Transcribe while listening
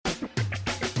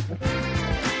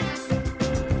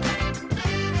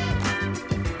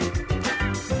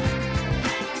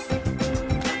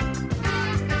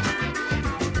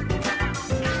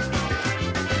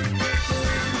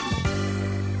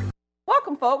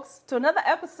folks, to another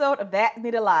episode of That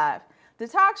Needed Live, the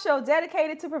talk show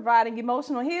dedicated to providing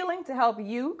emotional healing to help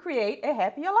you create a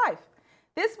happier life.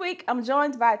 This week, I'm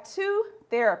joined by two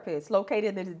therapists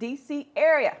located in the D.C.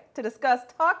 area to discuss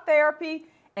talk therapy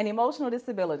and emotional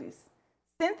disabilities.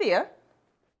 Cynthia,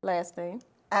 last name,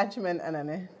 Ajman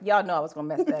Anane. y'all know I was going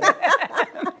to mess that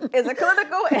up, is a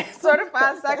clinical and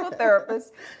certified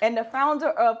psychotherapist and the founder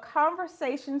of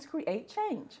Conversations Create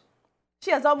Change. She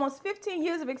has almost 15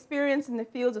 years of experience in the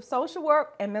fields of social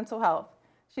work and mental health.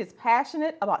 She is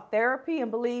passionate about therapy and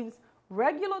believes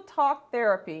regular talk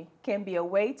therapy can be a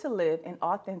way to live an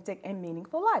authentic and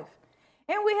meaningful life.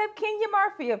 And we have Kenya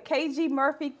Murphy of KG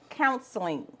Murphy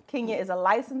Counseling. Kenya is a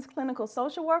licensed clinical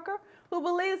social worker who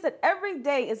believes that every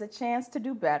day is a chance to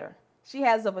do better. She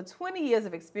has over 20 years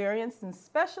of experience in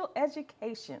special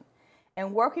education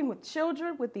and working with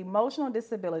children with emotional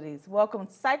disabilities. Welcome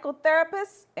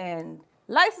psychotherapists and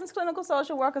licensed clinical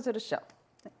social workers to the show.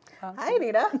 Hi,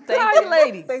 Anita. How are you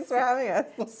ladies? Thanks for having us.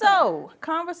 So,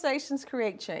 Conversations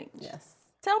Create Change. Yes.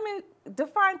 Tell me,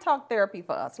 define talk therapy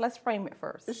for us. Let's frame it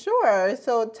first. Sure.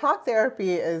 So talk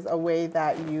therapy is a way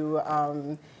that you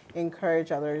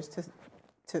encourage others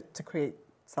to create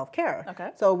self-care.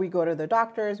 Okay. So we go to the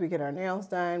doctors, we get our nails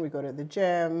done, we go to the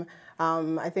gym.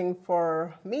 I think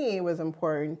for me, it was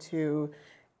important to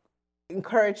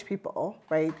encourage people,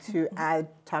 right, to add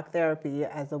talk therapy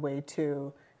as a way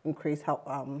to increase help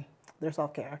their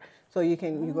self-care. So you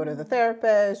go to the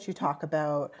therapist, you talk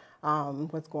about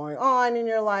what's going on in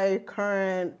your life,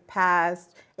 current,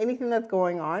 past, anything that's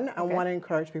going on. I want to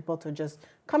encourage people to just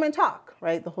come and talk,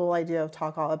 right? The whole idea of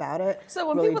talk all about it.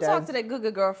 So when people talk to their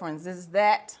good girlfriends, is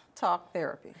that talk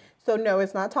therapy? So no,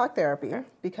 it's not talk therapy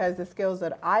because the skills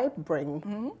that I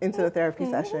bring into the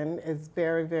therapy session is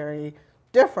very, very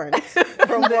different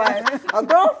from what a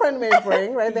girlfriend may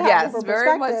bring, right? They have different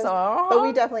very much perspectives, so. but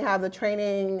we definitely have the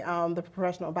training, the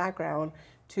professional background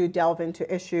to delve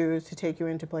into issues, to take you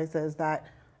into places that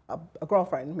a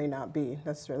girlfriend may not be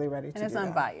necessarily ready to do. And it's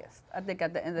unbiased. I think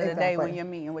at the end of the day, Exactly. when you're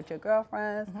meeting with your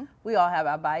girlfriends, we all have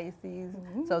our biases.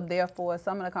 So therefore,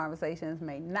 some of the conversations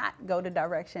may not go the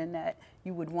direction that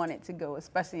you would want it to go,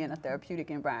 especially in a therapeutic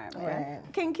environment.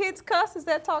 Right. Can kids cuss? Is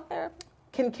that talk therapy?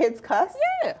 Can kids cuss?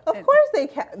 Yeah. Of course they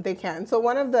can. They can. So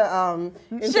one of the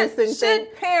interesting things.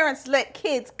 Should parents let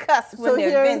kids cuss when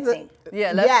they're venting?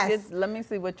 Yeah, let me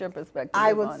see what your perspective is.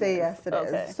 I would on say this. yes,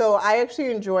 it is. So I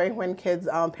actually enjoy when kids,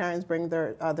 parents bring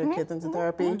their kids into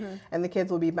therapy, and the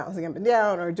kids will be bouncing up and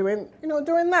down or doing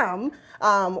them,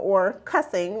 or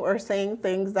cussing or saying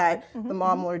things that the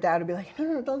mom or dad would be like,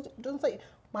 no, don't say.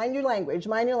 Mind your language.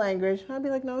 Mind your language. And I'd be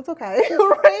like, no, it's okay,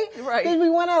 right? Right. Because we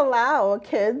want to allow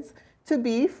kids to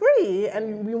be free,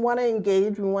 and we want to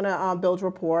engage. We want to build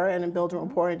rapport, and in building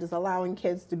rapport, and just allowing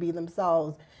kids to be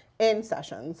themselves in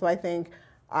sessions. So I think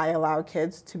I allow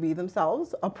kids to be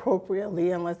themselves appropriately,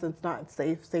 unless it's not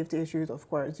safety issues. Of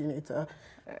course, you need to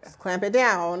just clamp it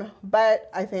down.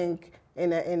 But I think in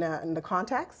the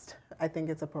context, I think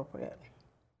it's appropriate.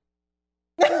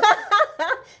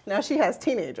 Now she has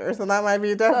teenagers, so that might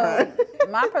be different. So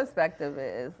my perspective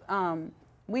is,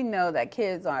 we know that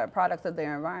kids are products of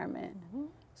their environment.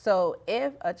 So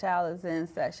if a child is in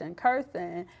session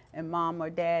cursing and mom or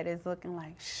dad is looking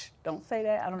like, shh, don't say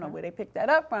that, I don't know where they picked that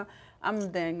up from,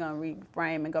 I'm then going to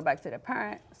reframe and go back to the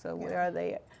parent. So where are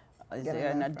they? Is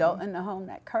there an adult in the home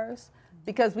that curse?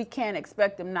 Because we can't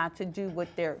expect them not to do what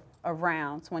they're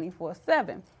around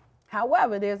 24/7.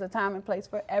 However, there's a time and place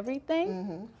for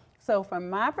everything. So from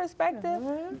my perspective,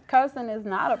 cursing is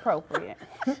not appropriate.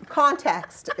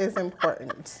 Context is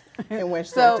important in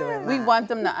which they're doing So that. we want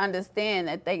them to understand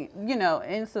that they,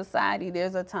 in society,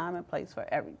 there's a time and place for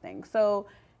everything. So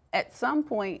at some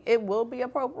point, it will be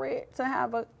appropriate to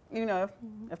have a,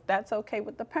 if that's okay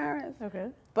with the parents. Okay.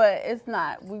 But it's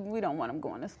not, we don't want them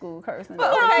going to school cursing.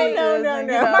 Okay,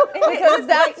 no. Because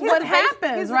that's what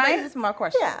happens, Here's right? This is my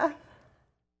question. Yeah.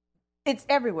 It's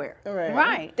everywhere.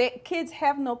 Right. Kids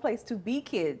have no place to be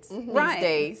kids these Right.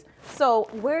 days. So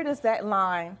where does that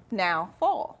line now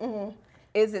fall?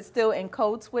 Is it still in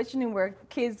code switching where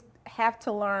kids have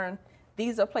to learn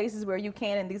these are places where you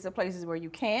can and these are places where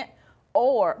you can't?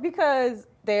 Or because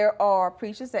there are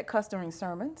preachers that cuss during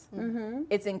sermons.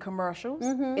 It's in commercials.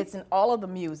 It's in all of the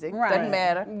music. Right. Doesn't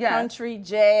matter. Yes. Country,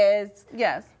 jazz.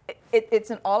 Yes. It's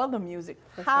in all of the music.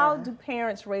 How sure. do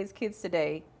parents raise kids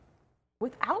today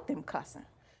without them cussing?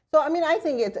 So, I mean, I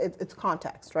think it's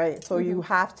context, right? So you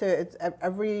have to,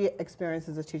 every experience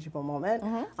is a teachable moment.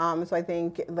 So I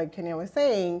think, like Kenya was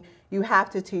saying, you have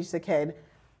to teach the kid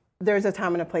there's a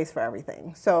time and a place for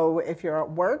everything. So if you're at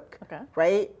work,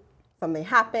 right, something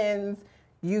happens,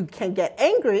 you can get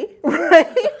angry,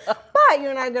 right? But you're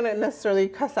you're not going to necessarily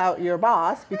cuss out your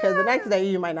boss because the next day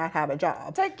you might not have a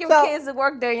job. Take your kids to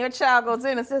work there and your child goes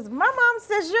in and says, my mom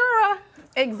says you're a...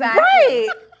 Exactly. Right.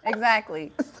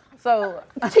 Exactly. So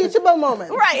teachable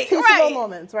moments. Right, Teachable right.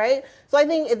 moments, right? So I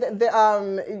think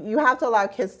you have to allow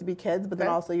kids to be kids, but then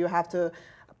also you have to,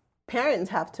 parents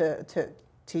have to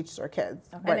teach their kids.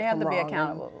 And they have to be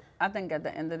accountable. I think at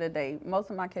the end of the day, most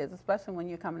of my kids, especially when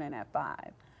you're coming in at 5,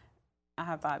 I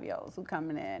have 5-year-olds who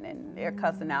coming in and they're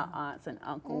cussing out aunts and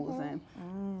uncles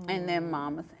and then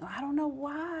mama saying, I don't know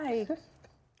why.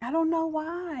 I don't know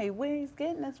why. Where he's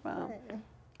getting this from. Right.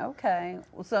 Okay.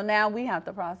 So now we have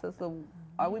the process of,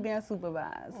 are we being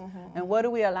supervised? And what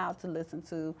are we allowed to listen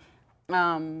to?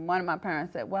 One of my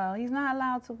parents said, well, he's not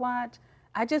allowed to watch.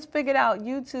 I just figured out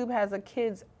YouTube has a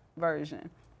kids version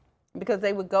because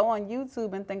they would go on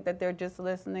YouTube and think that they're just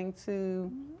listening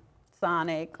to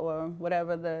Sonic or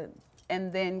whatever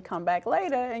and then come back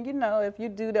later. And you know, if you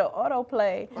do the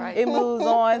autoplay, it moves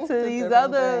on to these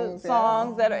other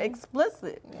songs that are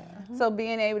explicit. So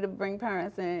being able to bring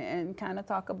parents in and kind of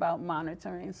talk about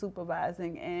monitoring,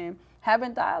 supervising, and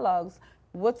having dialogues.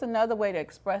 What's another way to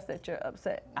express that you're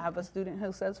upset? I have a student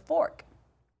who says fork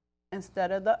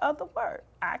instead of the other word.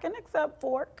 I can accept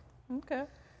fork. Okay.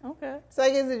 Okay. So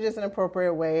I guess it's just an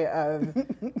appropriate way of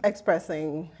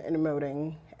expressing and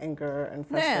emoting anger and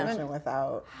frustration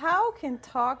without. How can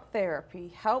talk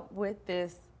therapy help with the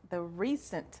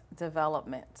recent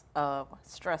development of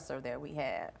stressor that we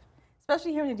have,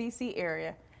 especially here in the DC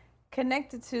area,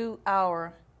 connected to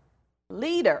our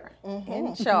leader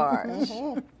in charge?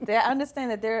 They understand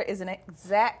that there is an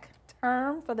exact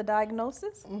term for the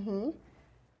diagnosis.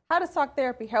 How does talk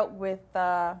therapy help with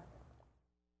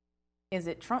is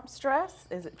it Trump stress?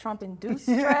 Is it Trump-induced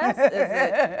stress? Is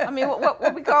it, I mean,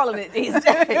 what we calling it these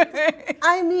days?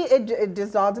 I mean, it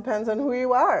just all depends on who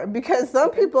you are, because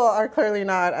some people are clearly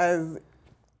not as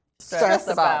stressed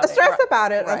about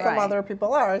it as some other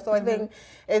people are. So I think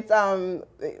it's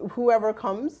whoever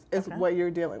comes is what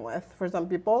you're dealing with. For some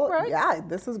people, yeah,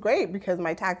 this is great because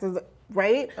my taxes,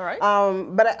 right?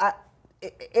 But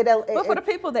but for the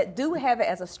people that do have it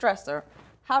as a stressor,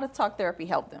 how does talk therapy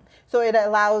help them? So it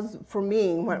allows, for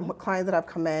me, when clients that have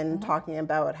come in talking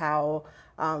about how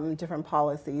different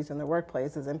policies in the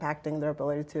workplace is impacting their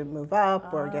ability to move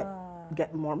up or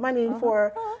get more money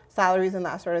for salaries and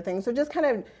that sort of thing. So just kind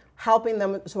of helping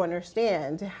them to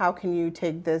understand how can you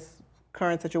take this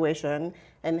current situation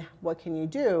and what can you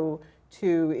do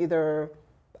to either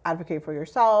advocate for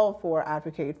yourself or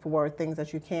advocate for things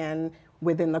that you can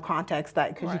within the context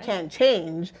that, because you can't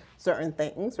change certain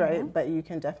things, right? But you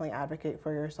can definitely advocate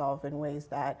for yourself in ways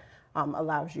that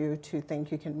allows you to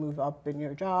think you can move up in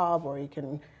your job or you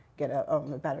can get a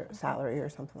better salary or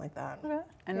something like that.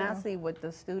 And I see with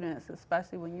the students,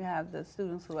 especially when you have the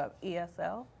students who have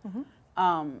ESL.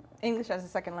 English as a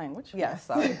second language. Yes,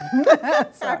 sorry.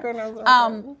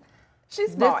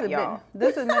 She's smart, y'all.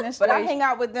 This administration. But I hang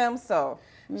out with them, so.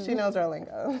 She knows our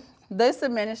lingo. This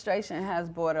administration has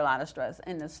brought a lot of stress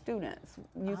in the students.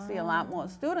 You see a lot more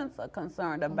students are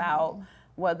concerned about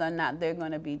whether or not they're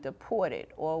going to be deported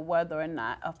or whether or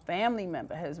not a family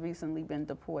member has recently been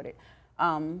deported.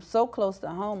 So close to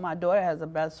home, my daughter has a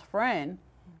best friend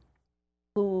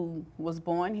who was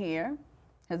born here,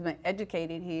 has been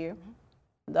educated here.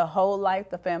 The whole life,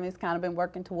 the family's kind of been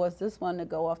working towards this one to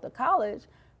go off to college,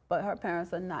 but her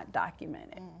parents are not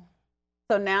documented.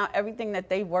 So now everything that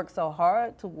they worked so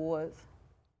hard towards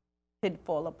could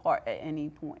fall apart at any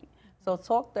point. So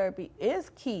talk therapy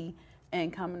is key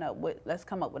in coming up with, let's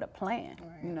come up with a plan,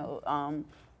 you know,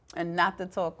 and not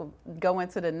to go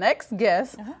into the next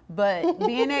guest, but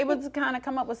being able to kind of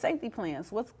come up with safety plans.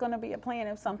 What's going to be a plan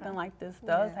if something like this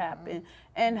does happen?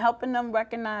 And helping them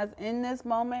recognize in this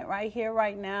moment, right here,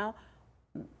 right now,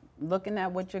 looking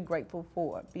at what you're grateful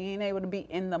for, being able to be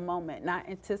in the moment, not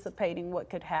anticipating what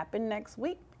could happen next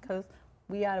week, because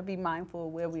we got to be mindful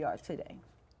of where we are today.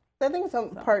 I think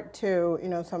part two, you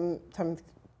know, some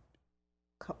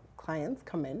clients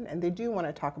come in and they do want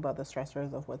to talk about the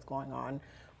stressors of what's going on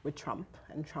with Trump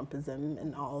and Trumpism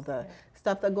and all the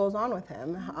stuff that goes on with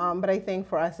him. But I think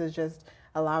for us is just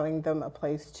allowing them a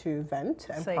place to vent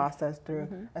and process through,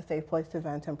 a safe place to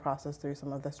vent and process through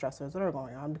some of the stressors that are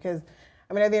going on. Because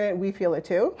I mean, I think we feel it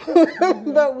too,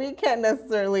 but we can't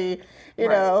necessarily, you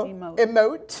know,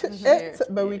 emote it.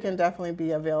 But we can definitely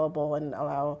be available and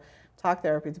allow talk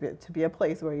therapy to be a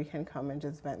place where you can come and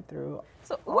just vent through.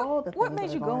 So what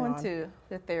made you go into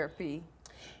the therapy?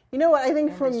 You know what? I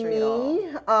think for me,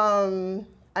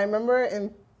 I remember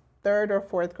in 3rd or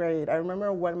 4th grade, I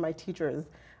remember one of my teachers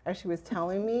actually was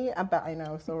telling me about, I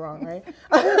know, so wrong, right?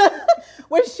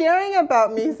 Was sharing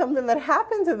about me something that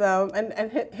happened to them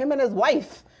and him and his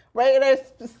wife, right? And I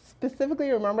specifically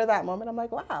remember that moment. I'm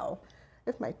like, wow,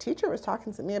 if my teacher was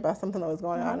talking to me about something that was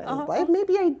going on in his life,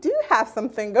 maybe I do have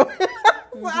something going on.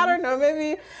 So I don't know,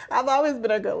 maybe I've always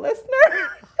been a good listener.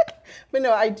 But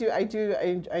no, I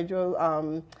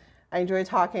enjoy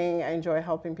talking. I enjoy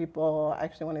helping people. I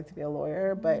actually wanted to be a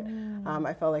lawyer, but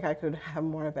I felt like I could have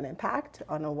more of an impact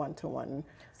on a one-to-one.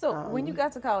 So when you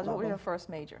got to college, what was your first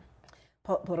major?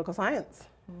 Political science.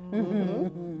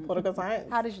 Political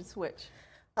science. How did you switch?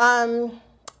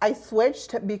 I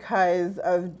switched because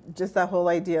of just that whole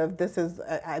idea of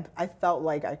I felt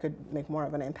like I could make more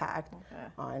of an impact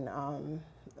on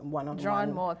one-on-one.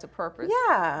 Drawn more to purpose.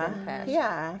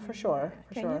 Yeah, for sure,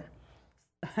 for sure.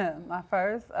 My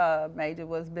first major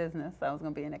was business. I was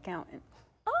going to be an accountant.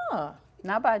 Oh.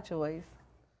 Not by choice,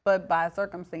 but by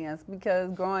circumstance,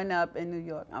 because growing up in New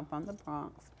York, I'm from the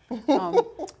Bronx.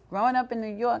 Growing up in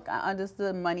New York, I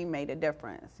understood money made a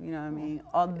difference. You know what I mean?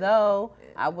 Although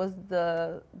I was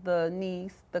the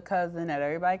niece, the cousin that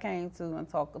everybody came to and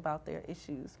talked about their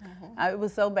issues. It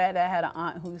was so bad that I had an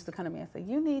aunt who used to come to me and say,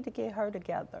 "You need to get her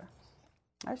together."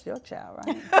 That's your child,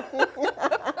 right?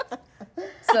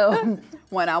 So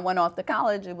when I went off to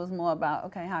college, it was more about,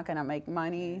 okay, how can I make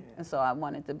money? And so I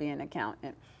wanted to be an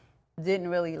accountant. Didn't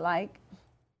really like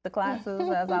the classes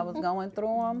as I was going through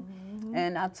them.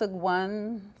 And I took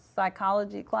one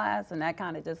psychology class, and that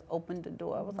kind of just opened the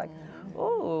door. I was like,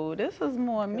 oh, this is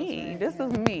more me. This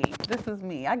is me. This is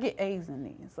me. I get A's in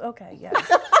these. Okay, yes.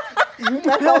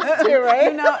 That helps too,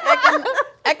 right? You know,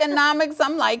 economics,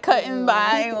 I'm like cutting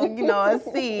by, you know, a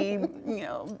C, you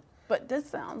know, but this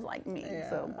sounds like me.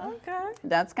 So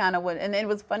that's kind of what, and it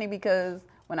was funny because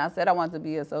when I said I wanted to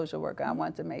be a social worker, I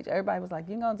wanted to major, everybody was like,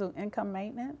 "You gonna do income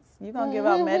maintenance? You gonna give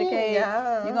out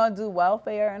Medicaid? You gonna do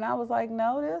welfare?" And I was like,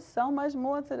 no, there's so much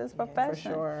more to this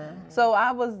profession. For sure. So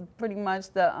I was pretty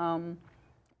much the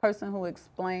person who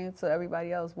explained to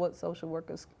everybody else what social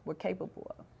workers were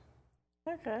capable of.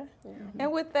 Okay.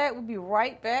 And with that, we'll be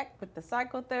right back with the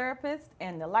psychotherapist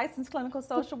and the licensed clinical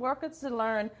social workers to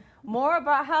learn more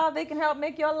about how they can help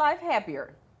make your life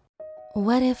happier.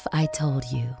 What if I told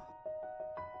you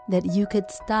that you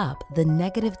could stop the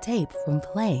negative tape from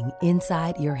playing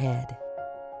inside your head?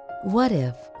 What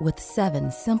if, with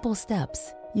 7 simple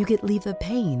steps, you could leave the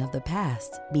pain of the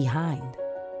past behind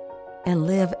and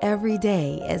live every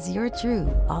day as your true,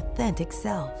 authentic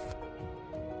self?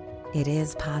 It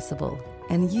is possible,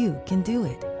 and you can do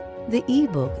it. The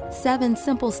ebook, 7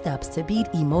 Simple Steps to Beat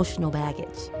Emotional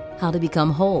Baggage, How to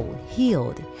Become Whole,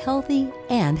 Healed, Healthy,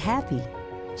 and Happy,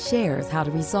 shares how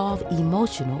to resolve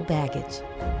emotional baggage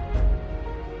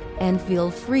and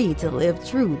feel free to live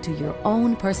true to your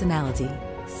own personality,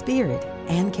 spirit,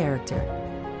 and character.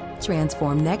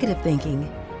 Transform negative thinking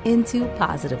into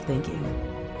positive thinking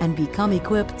and become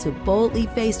equipped to boldly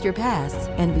face your past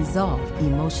and resolve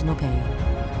emotional pain.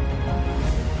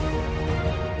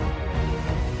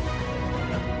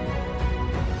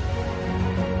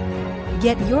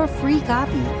 Get your free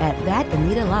copy at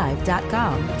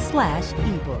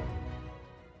thatanitalive.com/ebook.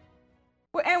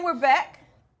 And we're back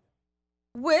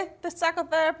with the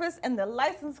psychotherapist and the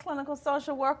licensed clinical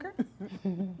social worker.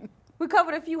 We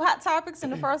covered a few hot topics in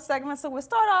the first segment, so we'll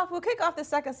kick off the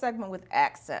second segment with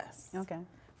access. Okay.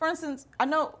 For instance, I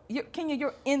know, Kenya,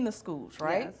 you're in the schools,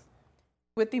 right? Yes.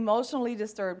 With emotionally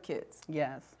disturbed kids.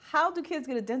 Yes. How do kids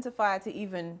get identified to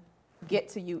even get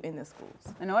to you in the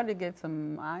schools? In order to get to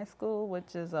my school,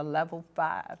 which is a level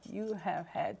 5, you have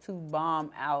had to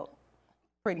bomb out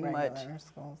pretty much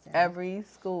schools, every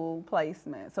school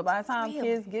placement. So by the time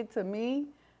kids get to me,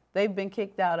 they've been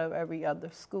kicked out of every other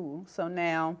school. So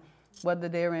now, whether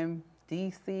they're in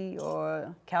DC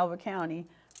or Calvert County,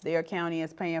 their county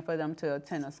is paying for them to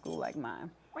attend a school like mine.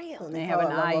 Really? They have an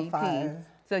level IEP. 5.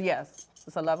 So yes,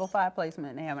 it's a level 5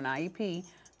 placement. They have an IEP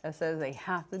that says they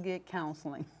have to get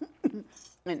counseling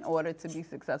in order to be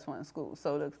successful in school.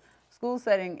 So the school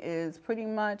setting is pretty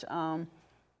much,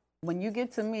 when you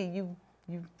get to me, you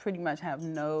pretty much have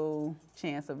no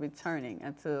chance of returning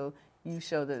until you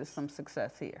show that there's some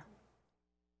success here.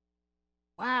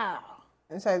 Wow.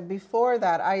 And so before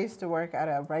that, I used to work at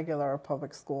a regular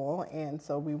public school, and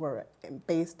so we were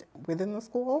based within the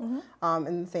school.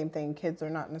 And the same thing, kids are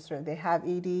not necessarily, they have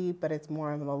ED, but it's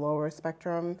more of the lower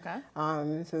spectrum. Okay.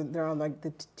 So they're on like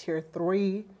the tier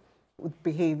 3 with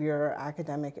behavior,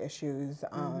 academic issues.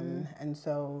 And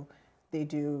so they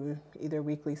do either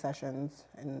weekly sessions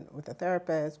and with a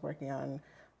therapist, working on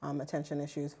attention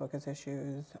issues, focus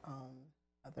issues,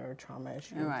 other trauma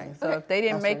issues. Right. and So if they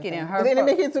didn't that make sort it of in thing. her, If they didn't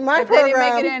make it to my if they didn't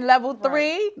program, make it in level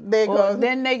 3, They well, go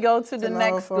then they go to the level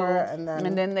next school, 4, and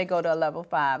then they go to a level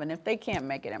 5. And if they can't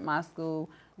make it at my school,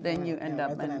 then you end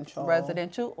up in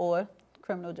residential or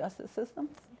criminal justice systems.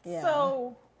 Yeah.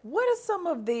 So, what are some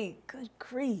of the good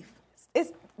grief?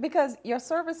 It's because your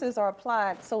services are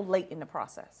applied so late in the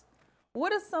process.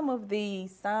 What are some of the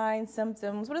signs,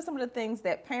 symptoms? What are some of the things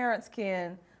that parents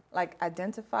can like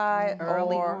identify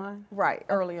Early or on? Right,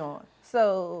 early on.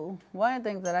 So one of the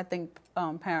things that I think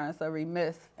parents are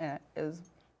remiss at is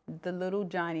the little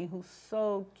Johnny who's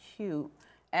so cute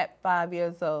at 5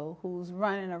 years old, who's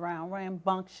running around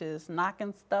rambunctious,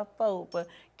 knocking stuff over,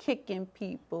 kicking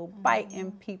people,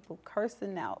 biting people,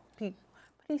 cursing out people.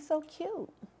 But he's so cute.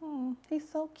 He's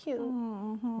so cute.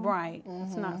 Right.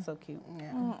 It's not so cute.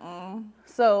 Yeah.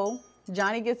 So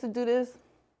Johnny gets to do this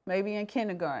maybe in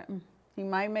kindergarten. He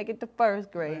might make it to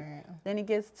 1st grade. Right. Then he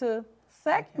gets to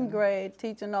 2nd grade.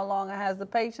 Teacher no longer has the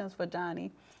patience for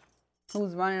Johnny,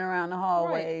 who's running around the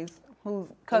hallways, who's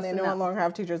And cussing they no out. longer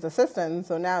have teachers' assistants,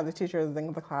 so now the teacher is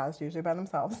in the class usually by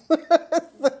themselves.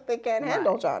 So they can't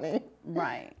handle Johnny.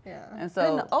 Right. Yeah. And And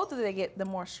so the older they get, the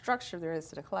more structure there is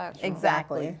to the classroom.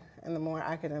 exactly. And the more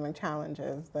academic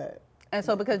challenges that. And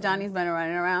so because Johnny's been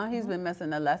running around, he's been missing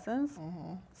the lessons.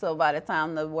 So by the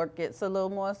time the work gets a little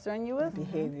more strenuous,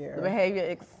 Behavior. the behavior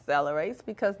accelerates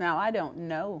because now I don't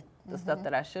know the stuff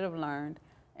that I should have learned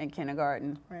in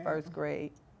kindergarten, Right. 1st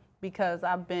grade, because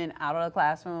I've been out of the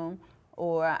classroom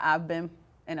or I've been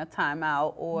in a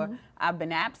timeout or I've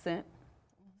been absent.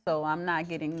 So I'm not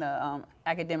getting the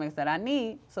academics that I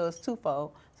need, so it's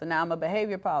twofold. So now I'm a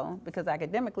behavior problem because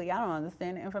academically I don't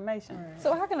understand the information.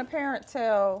 So how can a parent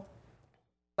tell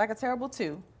like a terrible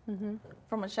 2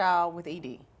 from a child with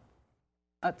ED?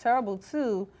 A terrible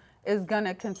 2 is going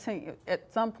to continue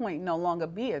at some point no longer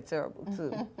be a terrible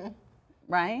 2.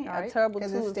 Right? Right. A terrible 2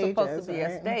 'Cause is it's supposed stages, to be a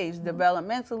right? stage.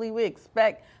 Developmentally, we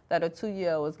expect that a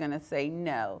 2-year-old is going to say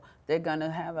no. They're going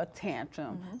to have a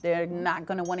tantrum. They're not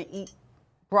going to want to eat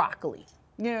broccoli.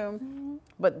 You know?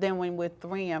 But then when we're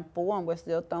 3 and 4 and we're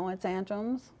still throwing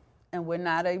tantrums and we're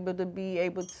not able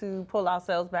to pull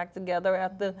ourselves back together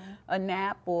after a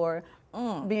nap or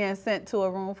being sent to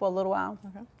a room for a little while,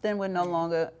 then we're no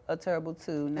longer a terrible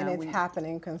 2. Now And it's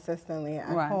happening consistently at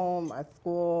Right. home, at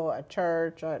school, at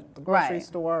church, at the grocery Right.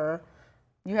 store.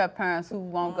 You have parents who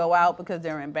won't go out because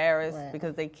they're embarrassed Right.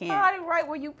 because they can't. Probably right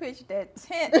where you pitched that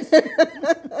tent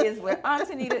is where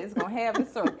Auntie Nita is gonna have the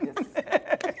circus.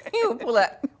 You pull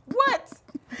up. What?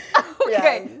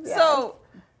 Okay, Yes, so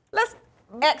let's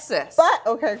access. But,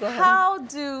 okay, go ahead. How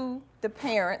do the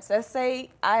parents, let's say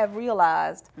I have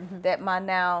realized that my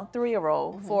now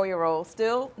 3-year-old, 4-year-old,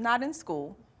 still not in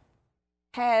school,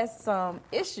 has some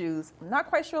issues. I'm not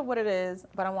quite sure what it is,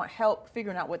 but I want help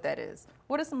figuring out what that is.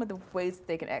 What are some of the ways that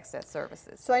they can access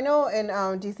services? So I know in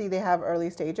DC they have early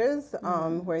stages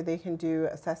where they can do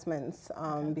assessments,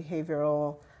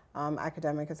 behavioral,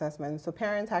 academic assessments. So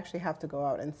parents actually have to go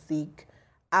out and seek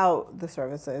out the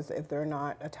services if they're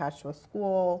not attached to a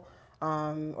school,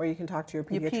 or you can talk to your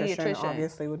pediatrician. pediatrician.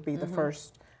 Obviously, would be the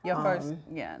first. Your first,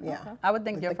 yeah. I would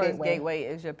think Like your the first gateway. gateway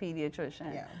is your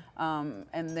pediatrician. Yeah.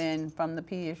 And then from the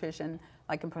pediatrician,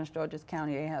 like in Prince George's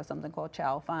County, they have something called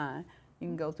Child Find. You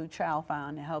can go through Child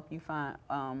Find and help you find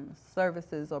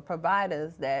services or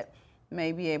providers that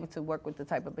may be able to work with the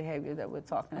type of behavior that we're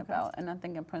talking about. And I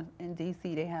think in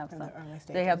DC they have some.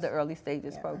 They have the early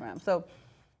stages program. So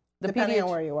the Depending on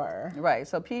where you are. Right.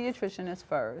 So pediatrician is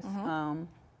first.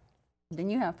 Then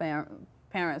you have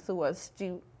parents who are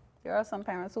astute. There are some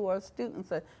parents who are astute and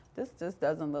say, this just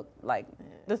doesn't look like,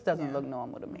 this doesn't look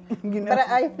normal to me. You know? But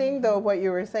I think though what you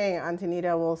were saying, Auntie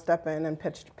Nita will step in and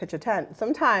pitch a tent.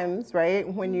 Sometimes,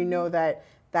 right, when you know that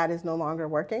that is no longer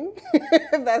working,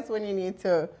 that's when you need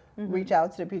to reach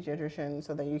out to the pediatrician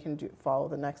so that you can follow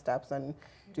the next steps and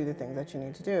do the things that you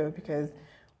need to do. Because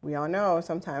we all know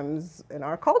sometimes in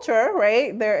our culture,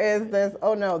 right, there is this,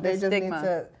 oh no, they just stigma. need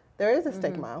to, there is a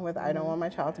stigma with I don't want my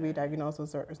child to be diagnosed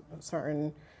with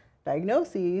certain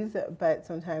diagnoses, but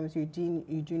sometimes you do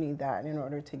need that in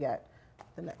order to get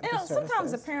the Sometimes the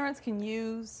services. parents can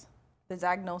use the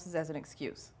diagnosis as an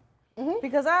excuse.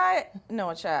 Because I know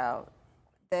a child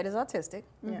that is autistic,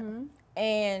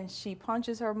 and she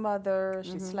punches her mother,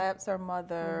 she slaps her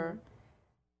mother,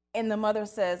 and the mother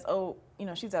says, oh, you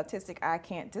know, she's autistic, I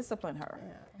can't discipline her.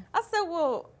 I said,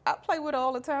 well, I play with her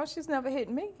all the time, she's never hit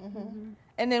me.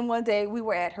 And then one day we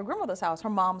were at her grandmother's house,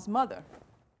 her mom's mother.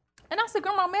 And I said,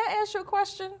 Grandma, may I ask you a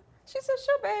question? She said,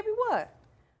 sure, baby, what?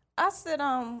 I said,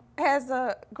 has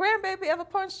a grandbaby ever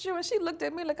punched you? And she looked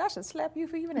at me like I should slap you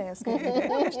for even asking. I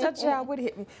wish that child would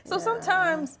hit me. So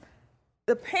sometimes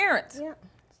the parent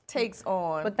takes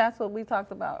on. But that's what we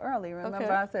talked about earlier. Remember, Okay.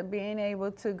 I said being able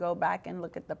to go back and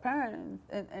look at the parents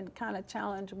and kind of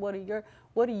challenge what are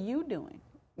you doing?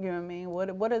 You know what I mean?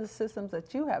 What are the systems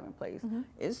that you have in place?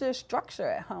 Is there structure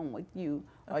at home with you?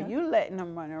 Are you letting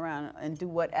them run around and do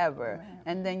whatever?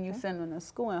 And then you send them to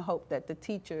school and hope that the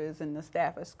teachers and the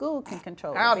staff at school can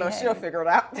control I don't their know, she'll behavior. figure it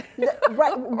out.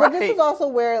 But this is also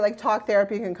where like talk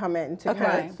therapy can come in to kind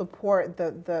Okay. of support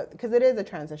the because it is a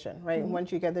transition, right?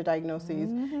 Once you get the diagnoses,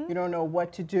 you don't know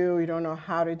what to do, you don't know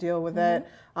how to deal with it.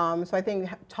 So I think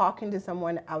talking to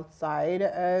someone outside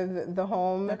of the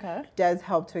home does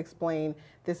help to explain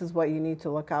this is what you need to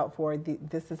look out for.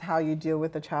 This is how you deal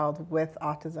with a child with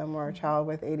autism or a child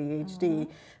with ADHD.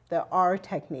 There are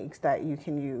techniques that you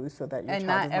can use so that your And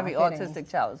child not is every not hitting.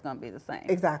 autistic child is going to be the same.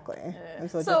 Exactly. And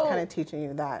so, So- just kind of teaching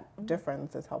you that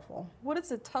difference is helpful. What is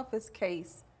the toughest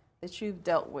case that you've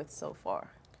dealt with so far?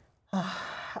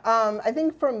 I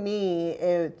think for me,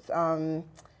 it's a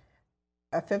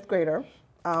fifth grader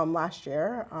last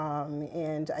year.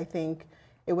 And I think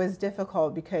it was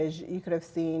difficult because you could have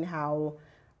seen how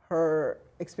her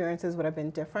experiences would have been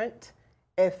different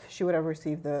if she would have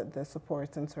received the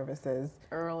supports and services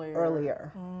earlier,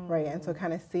 right? And so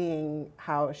kind of seeing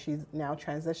how she's now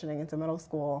transitioning into middle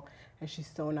school and she's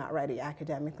still not ready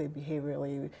academically,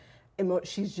 behaviorally,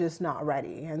 she's just not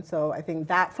ready. And so I think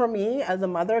that for me as a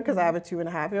mother, because I have a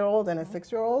 2.5-year-old and a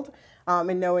 6-year-old,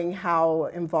 and knowing how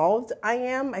involved I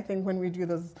am, I think when we do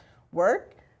this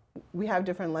work, we have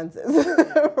different lenses,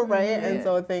 right? And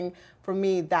so I think for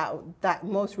me that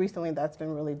most recently that's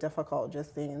been really difficult,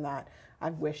 just seeing that I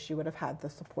wish she would have had the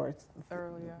supports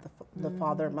Earlier. The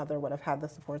father and mother would have had the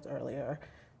supports earlier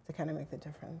to kind of make the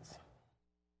difference.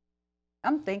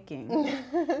 I'm thinking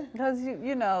because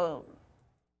you know,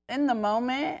 in the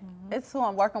moment, it's who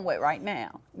I'm working with right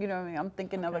now. You know what I mean? I'm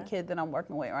thinking of a kid that I'm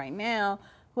working with right now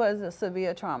who has a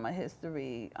severe trauma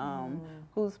history,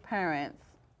 whose parents,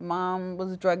 mom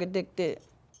was drug addicted,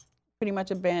 pretty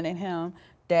much abandoned him.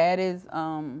 Dad is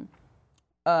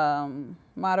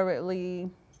moderately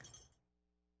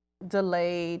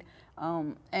delayed,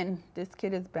 and this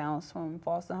kid is bounced from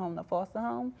foster home to foster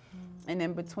home, and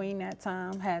in between that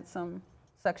time had some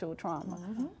sexual trauma.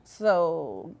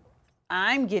 So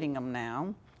I'm getting him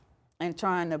now and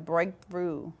trying to break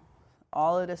through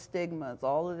all of the stigmas,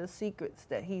 all of the secrets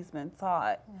that he's been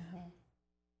taught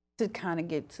to kind of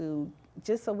get to,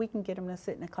 just so we can get him to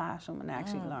sit in the classroom and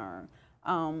actually learn.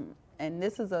 And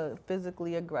this is a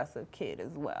physically aggressive kid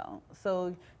as well.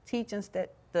 So teaching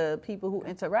the people who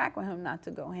interact with him not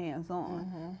to go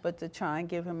hands-on, but to try and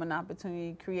give him an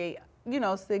opportunity to create, you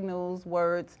know, signals,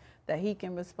 words that he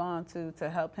can respond to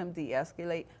help him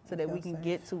de-escalate so that we can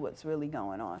get to what's really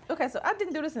going on. Okay, so I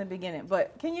didn't do this in the beginning,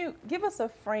 but can you give us a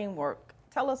framework?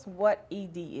 Tell us what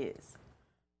ED is.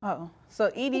 Oh,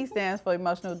 so ED stands for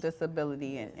emotional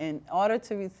disability. And in order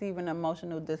to receive an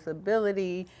emotional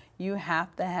disability, you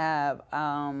have to have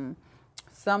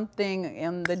something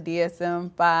in the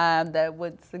DSM-5 that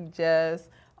would suggest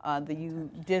that you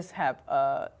just have,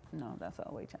 no, that's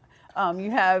all way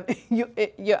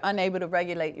you're unable to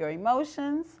regulate your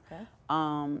emotions. Okay.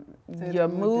 Your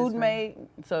mood may,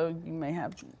 so you may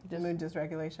have just mood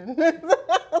dysregulation.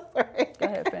 Sorry. Go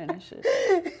ahead, finish it.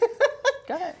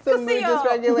 Go ahead. So mood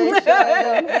dysregulation.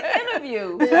 The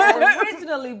interview was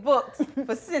originally booked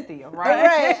for Cynthia, right?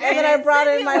 Right, and then I brought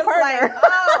in my Cynthia was partner. Like,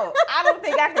 oh, I don't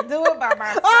think I can do it by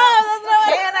myself.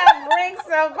 Can I bring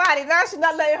somebody? Now she's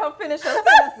not letting her finish her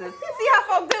sentences. See how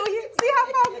folk do you? See how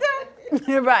folk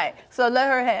do? Right. So let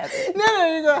her have it. No,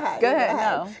 you go ahead. Go ahead.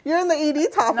 No. You're in the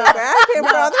ED topic. No. I came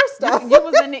for other stuff. You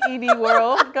was in the ED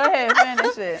world. Go ahead,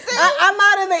 finish it. I'm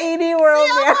not in the ED world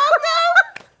now.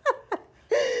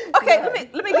 Okay,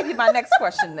 let me give you my next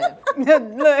question then.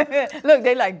 Look,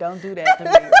 they like, don't do that to me,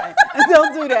 right?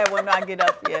 Don't do that when I get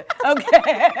up here.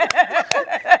 Okay.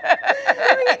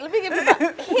 Let me give you my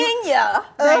Kenya.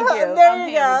 Thank you. There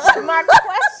you go. My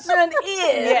question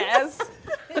is. Yes.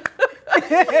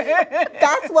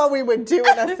 That's what we would do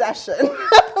in a session.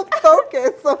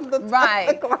 Focus on the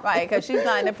Right, because she's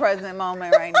not in the present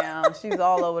moment right now. She's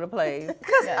all over the place.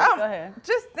 Yes, go ahead.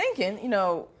 Just thinking, you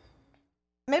know,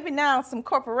 maybe now some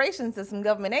corporations and some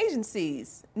government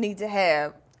agencies need to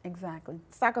have Exactly.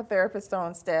 psychotherapists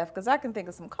on staff, because I can think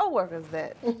of some coworkers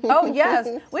that. Oh, yes.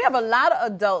 We have a lot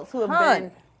of adults who have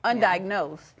been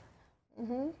undiagnosed.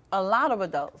 A lot of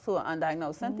adults who are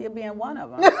undiagnosed. Cynthia being one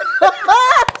of them.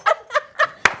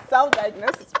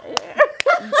 Self-diagnosis.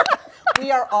 We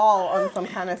are all on some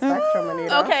kind of spectrum,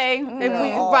 Anita. Okay,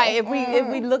 if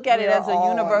we look at it as a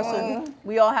universal,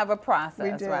 we all have a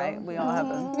process, right? We all have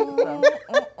a.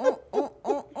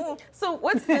 So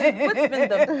What's been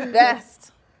the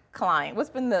best client? What's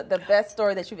been the best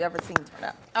story that you've ever seen turn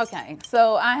up? Okay,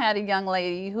 so I had a young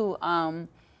lady who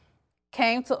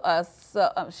came to us.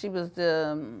 She was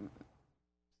the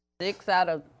 6 out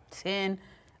of 10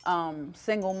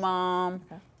 single mom.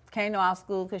 Okay. Came to our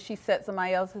school because she set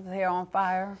somebody else's hair on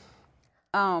fire.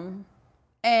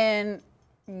 And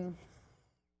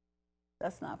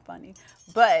that's not funny,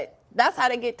 but that's how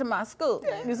they get to my school.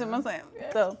 You see what I'm saying?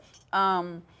 Yeah. So,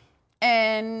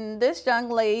 and this young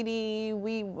lady,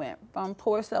 we went from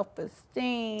poor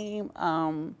self-esteem,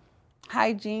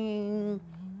 hygiene,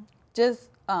 just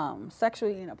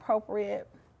sexually inappropriate,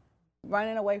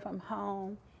 running away from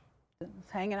home,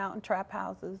 hanging out in trap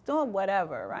houses, doing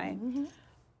whatever, right? Mm-hmm.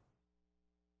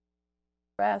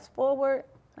 Fast forward,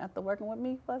 after working with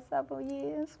me for several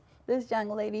years, this young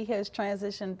lady has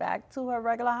transitioned back to her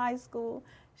regular high school.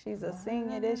 She's a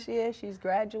senior this year. She's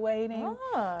graduating.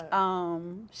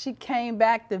 She came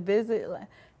back to visit.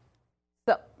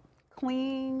 So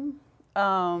clean,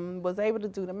 was able to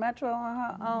do the metro on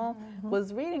her own,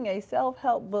 was reading a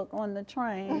self-help book on the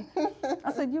train.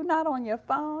 I said, "You not on your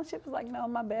phone?" She was like, "No,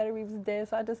 my battery was dead,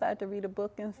 so I decided to read a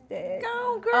book instead."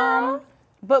 Go, girl.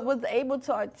 But was able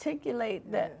to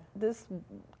articulate that this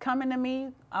coming to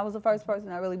me, I was the first person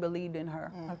that really believed in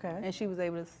her. Okay. And she was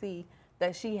able to see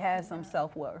that she had some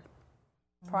self-worth.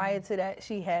 Prior to that,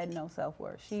 she had no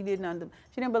self-worth. She didn't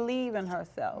believe in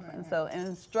herself.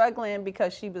 And struggling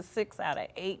because she was 6 out of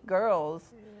 8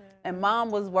 girls. And mom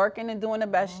was working and doing the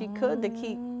best she could to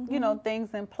keep,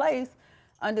 things in place,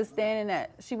 understanding that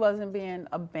she wasn't being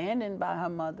abandoned by her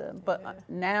mother, but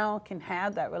now can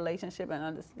have that relationship and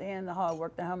understand the hard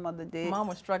work that her mother did. Mom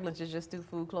was struggling to just do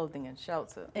food, clothing, and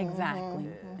shelter.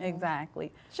 Exactly,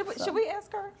 exactly. Should we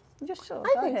ask her? Yeah, sure.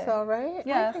 I think so, right?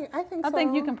 Yeah, I think so. I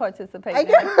think you can participate. You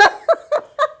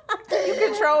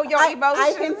control your emotions.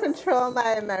 I can control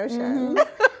my emotions.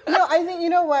 No, I think, you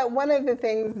know what? One of the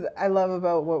things I love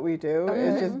about what we do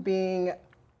is just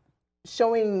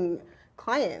showing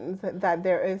clients that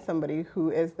there is somebody who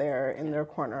is there in their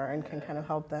corner and can kind of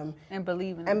help them and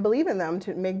believe in them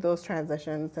to make those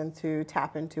transitions and to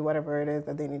tap into whatever it is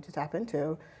that they need to tap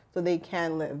into so they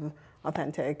can live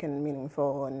authentic and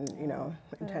meaningful and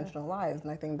intentional lives.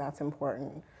 And I think that's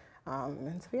important.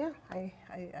 And so I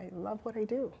love what I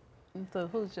do. And so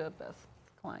who's your best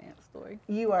client story?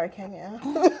 You are, Kenya.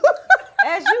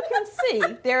 As you can see,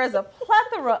 there is a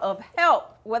plethora of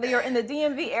help, whether you're in the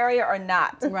DMV area or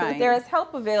not. Right. There is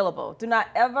help available. Do not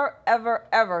ever, ever,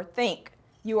 ever think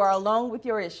you are alone with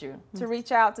your issue. To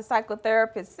reach out to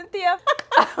psychotherapist Cynthia,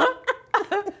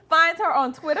 find her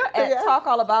on Twitter at Talk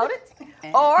All About It.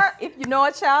 Or if you know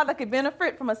a child that could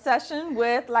benefit from a session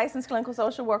with licensed clinical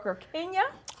social worker Kenya,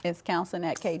 it's counseling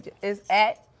at KJ. It's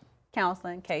at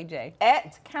Counseling KJ.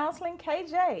 At Counseling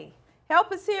KJ.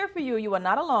 Help is here for you. You are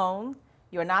not alone.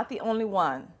 You're not the only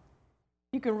one.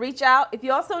 You can reach out. If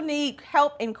you also need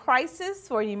help in crisis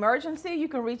or an emergency, you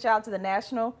can reach out to the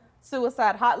National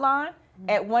Suicide Hotline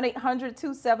at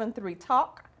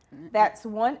 1-800-273-TALK. That's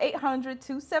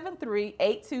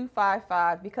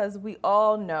 1-800-273-8255, because we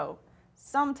all know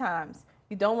sometimes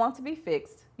you don't want to be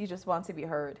fixed. You just want to be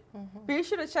heard. Be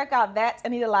sure to check out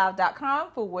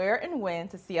thatsanitalive.com for where and when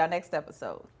to see our next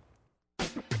episode.